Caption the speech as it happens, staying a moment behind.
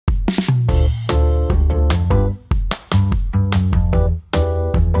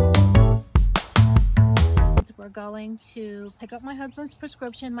going to pick up my husband's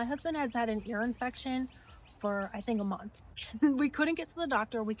prescription. My husband has had an ear infection for I think a month. We couldn't get to the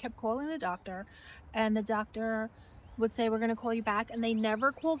doctor. We kept calling the doctor, and the doctor would say, we're going to call you back, and they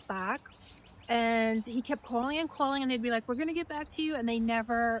never called back. And he kept calling and calling, and they'd be like, we're going to get back to you. And they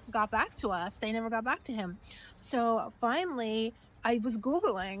never got back to us. They never got back to him. So finally, I was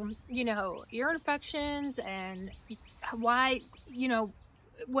Googling, you know, ear infections and why, you know,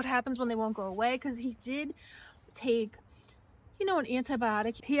 what happens when they won't go away. Because he did take, you know, an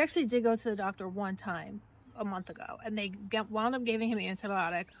antibiotic. He actually did go to the doctor one time a month ago, and they wound up giving him an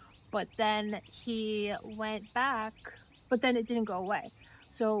antibiotic, but then he went back, but then it didn't go away.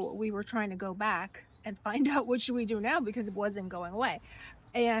 So we were trying to go back and find out what should we do now, because it wasn't going away,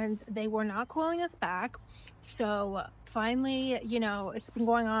 and they were not calling us back. So finally, you know, it's been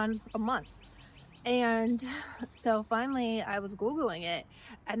going on a month, and so finally I was Googling it,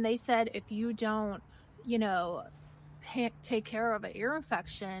 and they said if you don't, you know, take care of an ear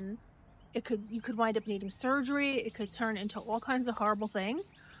infection, you could wind up needing surgery. It could turn into all kinds of horrible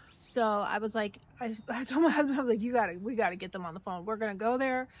things. So I was like, I told my husband, I was like, we gotta get them on the phone. We're gonna go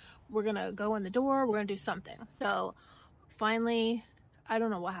there. We're gonna go in the door. We're gonna do something. So finally, I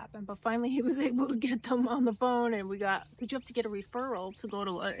don't know what happened, but finally he was able to get them on the phone, and because you have to get a referral to go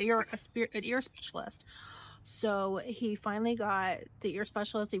to an ear specialist. So he finally got the ear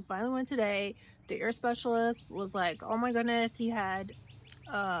specialist. He finally went today. The ear specialist was like, oh my goodness, he had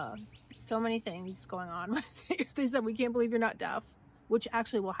so many things going on. They said, we can't believe you're not deaf, which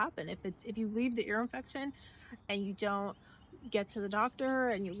actually will happen if you leave the ear infection and you don't get to the doctor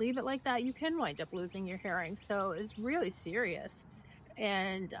and you leave it like that, you can wind up losing your hearing. So it's really serious.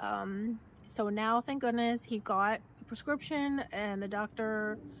 And so now, thank goodness, he got a prescription, and the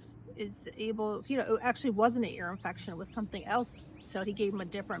doctor is able, you know, it actually wasn't an ear infection, it was something else. So he gave him a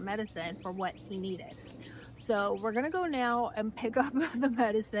different medicine for what he needed. So we're gonna go now and pick up the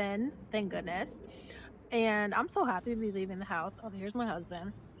medicine, thank goodness. And I'm so happy to be leaving the house. Oh, here's my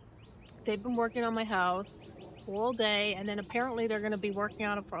husband. They've been working on my house all day, and then apparently they're gonna be working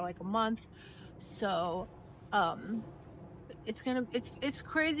on it for like a month. So it's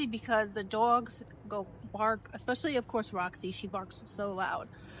crazy because the dogs go bark, especially of course Roxy. She barks so loud,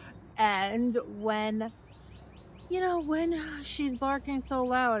 and when, you know, when she's barking so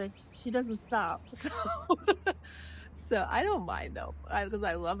loud, she doesn't stop. So I don't mind though, because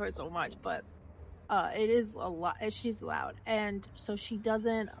I love her so much, but it is a lot. She's loud, and so she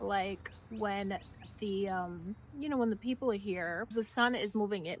doesn't like when the you know, when the people are here. The sun is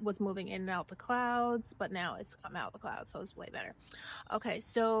was moving in and out the clouds, but now it's come out the clouds, so it's way better. Okay,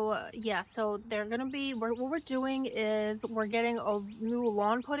 so yeah, so they're gonna be, what we're doing is we're getting a new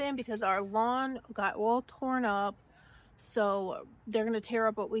lawn put in, because our lawn got all torn up. So they're gonna tear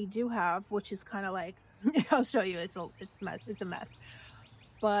up what we do have, which is kind of like I'll show you, it's a mess.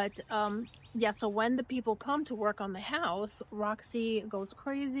 But yeah, so when the people come to work on the house, Roxy goes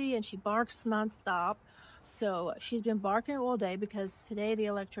crazy and she barks nonstop. So she's been barking all day, because today the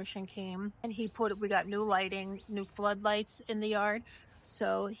electrician came and we got new lighting, new floodlights in the yard.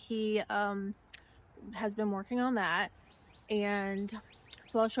 So he has been working on that. And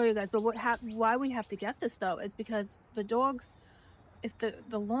so I'll show you guys. But why we have to get this though is because the dogs, if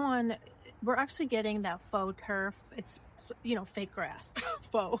the lawn, we're actually getting that faux turf. It's, you know, fake grass.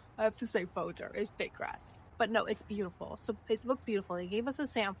 Faux, I have to say faux turf. It's fake grass, but no, it's beautiful. So it looked beautiful. They gave us a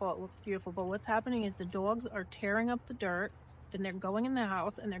sample. It looks beautiful. But what's happening is the dogs are tearing up the dirt, then they're going in the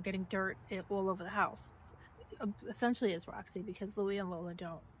house and they're getting dirt all over the house. Essentially it's Roxy, because Louie and Lola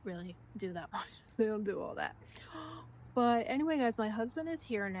don't really do that much. They don't do all that. But anyway, guys, my husband is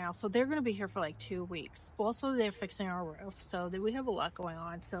here now, so they're going to be here for like 2 weeks. Also, they're fixing our roof, so we have a lot going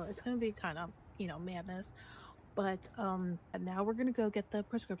on, so it's going to be kind of, you know, madness. But now we're going to go get the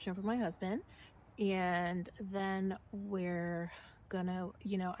prescription for my husband, and then we're gonna,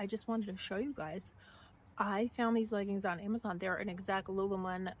 you know, I just wanted to show you guys. I found these leggings on Amazon. They're an exact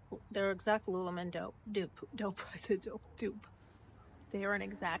Lululemon, dupe. I said dupe. They are an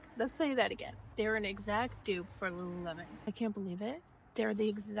exact, let's say that again. They're an exact dupe for Lululemon. I can't believe it. They're the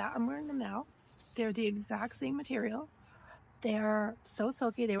exact, I'm wearing them now. They're the exact same material. They're so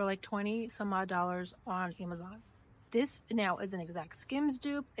silky. They were like 20 some odd dollars on Amazon. This now is an exact Skims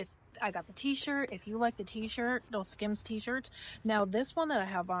dupe. If I got the t-shirt, if you like the t-shirt, those Skims t-shirts. Now this one that I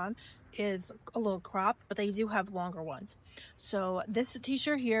have on is a little cropped, but they do have longer ones. So this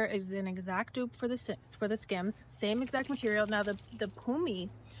t-shirt here is an exact dupe for the Skims, same exact material. Now the Pumi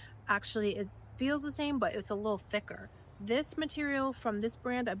actually feels the same, but it's a little thicker. This material from this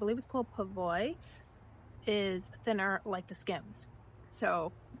brand, I believe it's called Pavoy, is thinner like the Skims.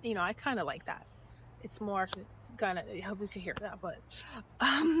 So, you know, I kind of like that. it's gonna, I hope you can hear that, but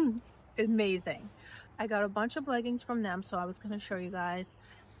amazing. I got a bunch of leggings from them, so I was gonna show you guys.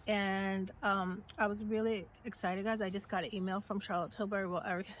 And I was really excited, guys. I just got an email from Charlotte Tilbury. Well,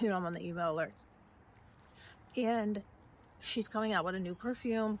 you know, I'm on the email alerts, and she's coming out with a new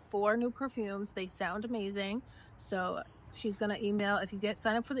perfume, 4 new perfumes. They sound amazing. So she's gonna email, if you get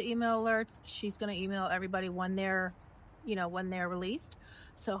sign up for the email alerts, she's gonna email everybody when they're, you know, when they're released.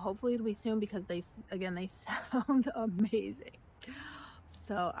 So hopefully it'll be soon, because they sound amazing.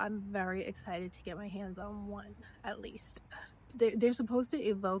 So I'm very excited to get my hands on one, at least. They're supposed to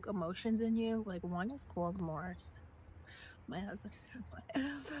evoke emotions in you. Like, one is called Morse. My husband says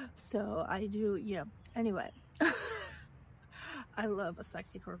one. So I do, yeah. Anyway, I love a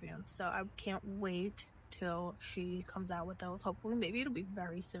sexy perfume. So I can't wait till she comes out with those. Hopefully, maybe it'll be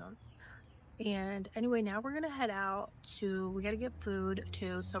very soon. And anyway, now we're gonna head out we gotta get food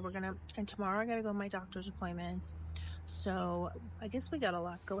too. So and tomorrow I gotta go to my doctor's appointments. So I guess we got a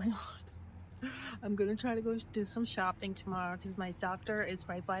lot going on. I'm gonna try to go do some shopping tomorrow, because my doctor is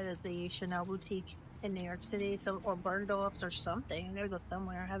right by the Chanel boutique in New York City, or Bergdorf's or something. I gotta go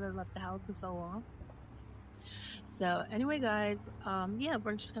somewhere. I haven't left the house in so long. So anyway, guys, yeah,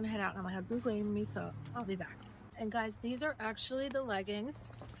 we're just gonna head out now. My husband's waiting for me, so I'll be back. And guys, these are actually the leggings.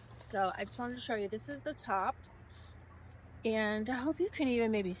 So I just wanted to show you, this is the top. And I hope you can even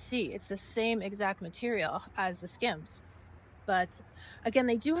maybe see, it's the same exact material as the Skims. But again,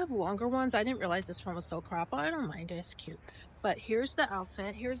 they do have longer ones. I didn't realize this one was so crop, but I don't mind it, it's cute. But here's the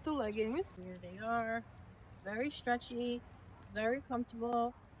outfit, here's the leggings. Here they are, very stretchy, very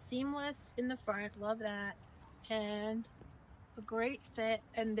comfortable, seamless in the front, love that. And a great fit,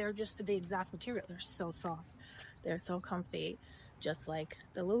 and they're just the exact material. They're so soft, they're so comfy, just like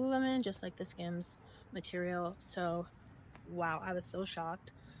the Lululemon, just like the Skims material. So wow, I was so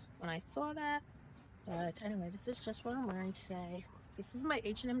shocked when I saw that. But anyway, this is just what I'm wearing today. This is my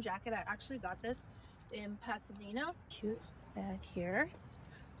H&M jacket. I actually got this in Pasadena. Cute bag here.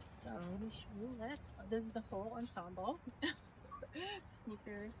 So let me show you this. This is the whole ensemble.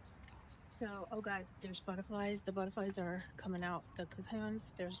 Sneakers. So, oh guys, there's butterflies. The butterflies are coming out, the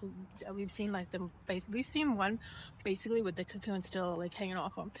cocoons. We've seen like we've seen one basically with the cocoon still like hanging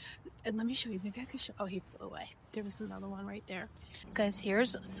off them. And let me show you, maybe I could show, oh, he flew away. There was another one right there. Guys,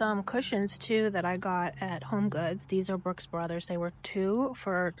 here's some cushions too that I got at Home Goods. These are Brooks Brothers. They were 2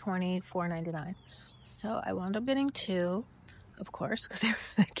 for $24.99. So I wound up getting 2, of course, because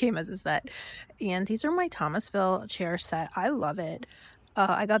they came as a set. And these are my Thomasville chair set. I love it.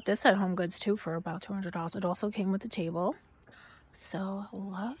 I got this at Home Goods too for about $200. It also came with the table. So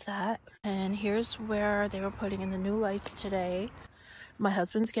love that. And here's where they were putting in the new lights today. My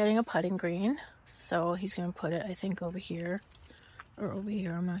husband's getting a putting green, so he's gonna put it, I think, over here or over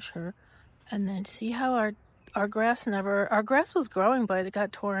here, I'm not sure. And then see how our grass was growing, but it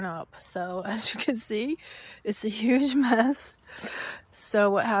got torn up. So as you can see, it's a huge mess. So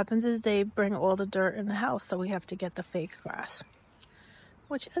what happens is they bring all the dirt in the house, so we have to get the fake grass,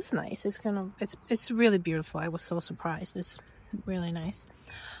 which is nice. It's really beautiful. I was so surprised. It's really nice,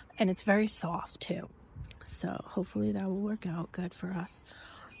 and it's very soft too. So hopefully that will work out good for us.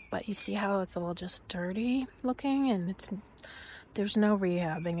 But you see how it's all just dirty looking, and there's no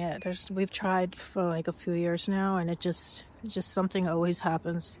rehabbing it. We've tried for like a few years now, and it's just something always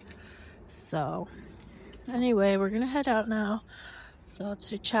happens. So anyway, we're gonna head out now. So I'll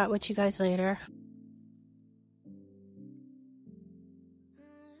chat with you guys later.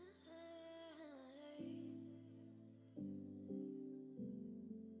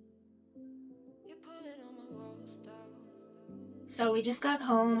 So we just got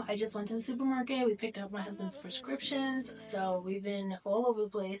home. I just went to the supermarket. We picked up my husband's prescriptions. So we've been all over the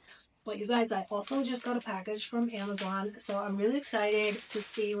place. But you guys, I also just got a package from Amazon. So I'm really excited to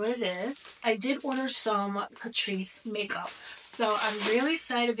see what it is. I did order some Catrice makeup. So I'm really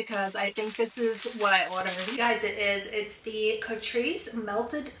excited because I think this is what I ordered. You guys, it's the Catrice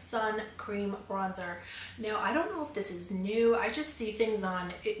Melted Sun Cream Bronzer. Now, I don't know if this is new. I just see things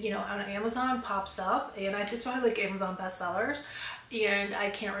on, on Amazon pops up, and this is probably like Amazon bestsellers, and I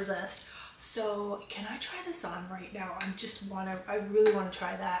can't resist. So can I try this on right now? I really want to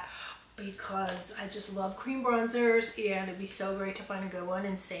try that, because I just love cream bronzers, and it'd be so great to find a good one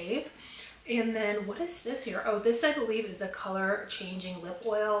and save. And then what is this here? Oh, this I believe is a color changing lip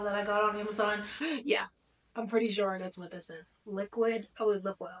oil that I got on Amazon. Yeah, I'm pretty sure that's what this is. Liquid,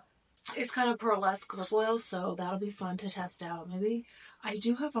 lip oil. It's kind of pearlesque lip oil, so that'll be fun to test out. Maybe I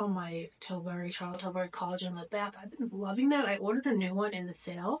do have on my Charlotte Tilbury Collagen Lip Bath. I've been loving that. I ordered a new one in the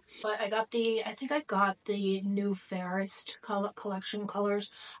sale, but I think I got the new Fairest collection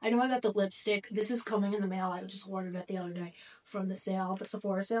colors. I know I got the lipstick. This is coming in the mail. I just ordered it the other day from the sale, the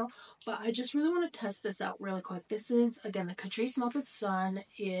Sephora sale. But I just really want to test this out really quick. This is, again, the Catrice Melted Sun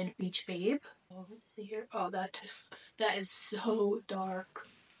in Beach Babe. Oh, let's see here. Oh, that is so dark.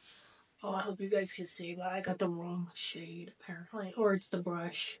 Oh, I hope you guys can see, but I got the wrong shade, apparently. Or it's the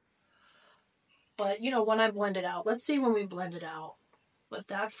brush. But, when I blend it out. Let's see when we blend it out. But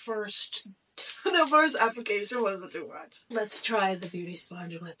that first... the first application wasn't too much. Let's try the beauty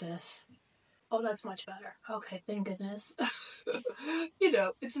sponge with this. Oh, that's much better. Okay, thank goodness.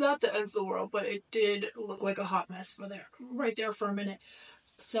 It's not the end of the world, but it did look like a hot mess right there for a minute.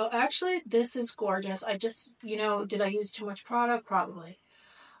 So, actually, this is gorgeous. I just, did I use too much product? Probably.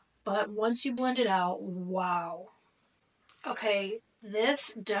 But once you blend it out, wow. Okay,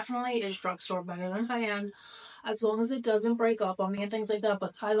 this definitely is drugstore better than high-end, as long as it doesn't break up on me and things like that,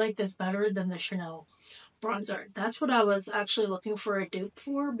 but I like this better than the Chanel bronzer. That's what I was actually looking for a dupe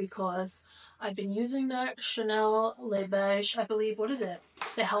for, because I've been using that Chanel Le Beige, I believe, what is it?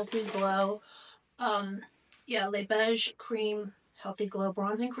 The Healthy Glow. Yeah, Le Beige Cream Healthy Glow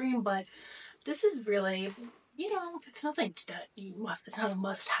Bronzing Cream, but this is really... it's nothing that it's not a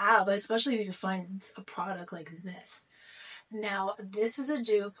must have, especially if you can find a product like this. Now, this is a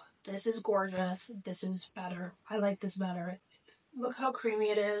dupe. This is gorgeous. This is better. I like this better. Look how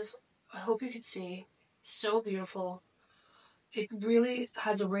creamy it is. I hope you can see. So beautiful. It really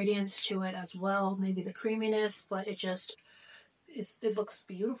has a radiance to it as well. Maybe the creaminess, but it looks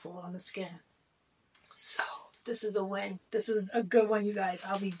beautiful on the skin. So, this is a win. This is a good one, you guys.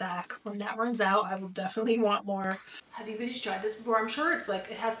 I'll be back. When that runs out, I will definitely want more. Have you beauties tried this before? I'm sure it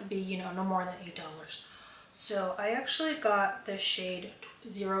has to be, no more than $8. So I actually got the shade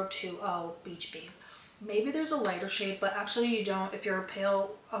 020 Beach Babe. Maybe there's a lighter shade, but actually you don't. If you're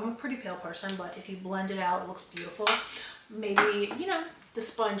pale, I'm a pretty pale person, but if you blend it out, it looks beautiful. Maybe, the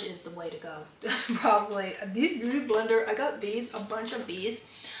sponge is the way to go. Probably. These beauty blender, I got a bunch of these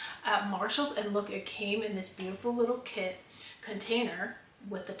at Marshall's, and look, it came in this beautiful little kit container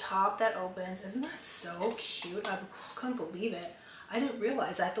with the top that opens. Isn't that so cute? I couldn't believe it. I didn't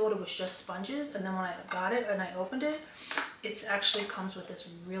realize. I thought it was just sponges, and then when I got it and I opened it, it actually comes with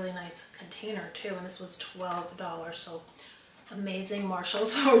this really nice container too, and this was $12, so amazing.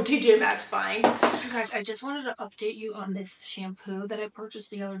 Marshall's or TJ Maxx find. Guys, I just wanted to update you on this shampoo that I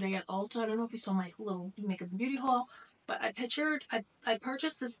purchased the other day at Ulta. I don't know if you saw my little makeup and beauty haul, but I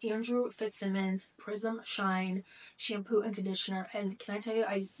purchased this Andrew Fitzsimmons Prism Shine shampoo and conditioner, and can I tell you,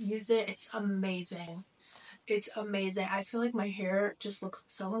 I use it. It's amazing. It's amazing. I feel like my hair just looks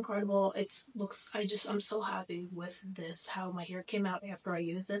so incredible. I'm so happy with this, how my hair came out after I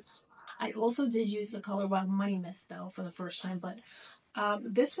used this. I also did use the Color Wow Money Mist though for the first time, but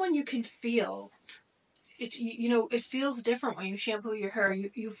this one you can feel. It feels different when you shampoo your hair.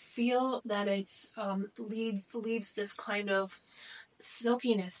 You feel that it's leaves this kind of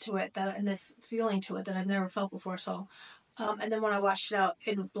silkiness to it, and this feeling to it that I've never felt before. So, and then when I washed it out,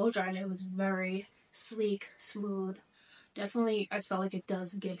 it blow dried. It was very sleek, smooth. Definitely, I felt like it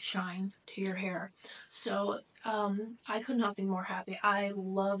does give shine to your hair. So, I could not be more happy. I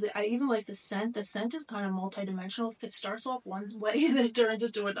love it. I even like the scent. The scent is kind of multi-dimensional. It starts off one way, then it turns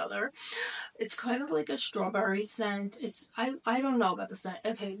into another. It's kind of like a strawberry scent. I don't know about the scent.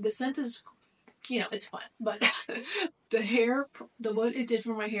 Okay, the scent is, it's fun. But what it did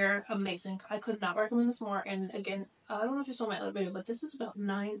for my hair, amazing. I could not recommend this more. And again, I don't know if you saw my other video, but this is about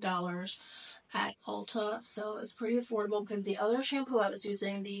 $9 at Ulta. So it's pretty affordable, because the other shampoo I was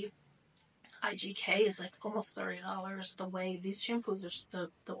using, the IGK, is like almost $30. The way these shampoos are,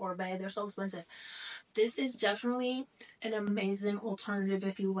 the Orbe, they're so expensive. This is definitely an amazing alternative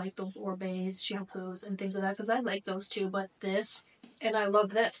if you like those Orbeez shampoos and things like that, because I like those too, but and I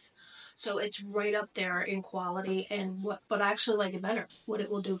love this. So it's right up there in quality, but I actually like it better, what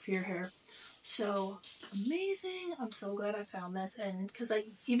it will do for your hair. So amazing. I'm so glad I found this, and because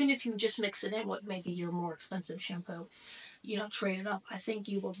even if you just mix it in with maybe your more expensive shampoo, trade it up, I think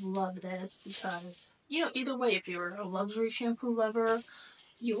you will love this, because, either way, if you're a luxury shampoo lover,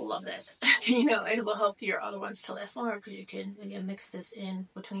 you will love this. It will help your other ones to last longer, because you can, again, mix this in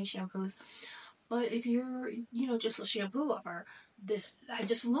between shampoos. But if you're, just a shampoo lover, I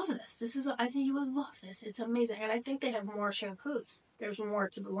just love this. I think you would love this. It's amazing. And I think they have more shampoos. There's more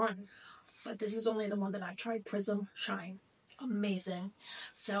to the line. But this is only the one that I tried, Prism Shine. amazing.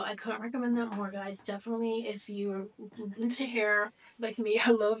 So I couldn't recommend that more, guys. Definitely, if you're into hair like me,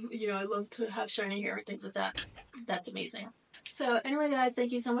 I love to have shiny hair and things like that. That's amazing. So anyway, guys,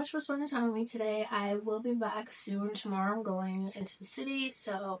 thank you so much for spending time with me today. I will be back soon. Tomorrow I'm going into the city,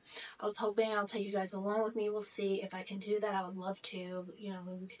 so I was hoping I'll take you guys along with me. We'll see if I can do that. I would love to.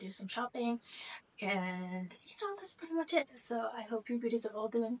 Maybe we could do some shopping. And that's pretty much it. So I hope your beauties are all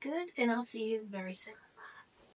doing good, and I'll see you very soon.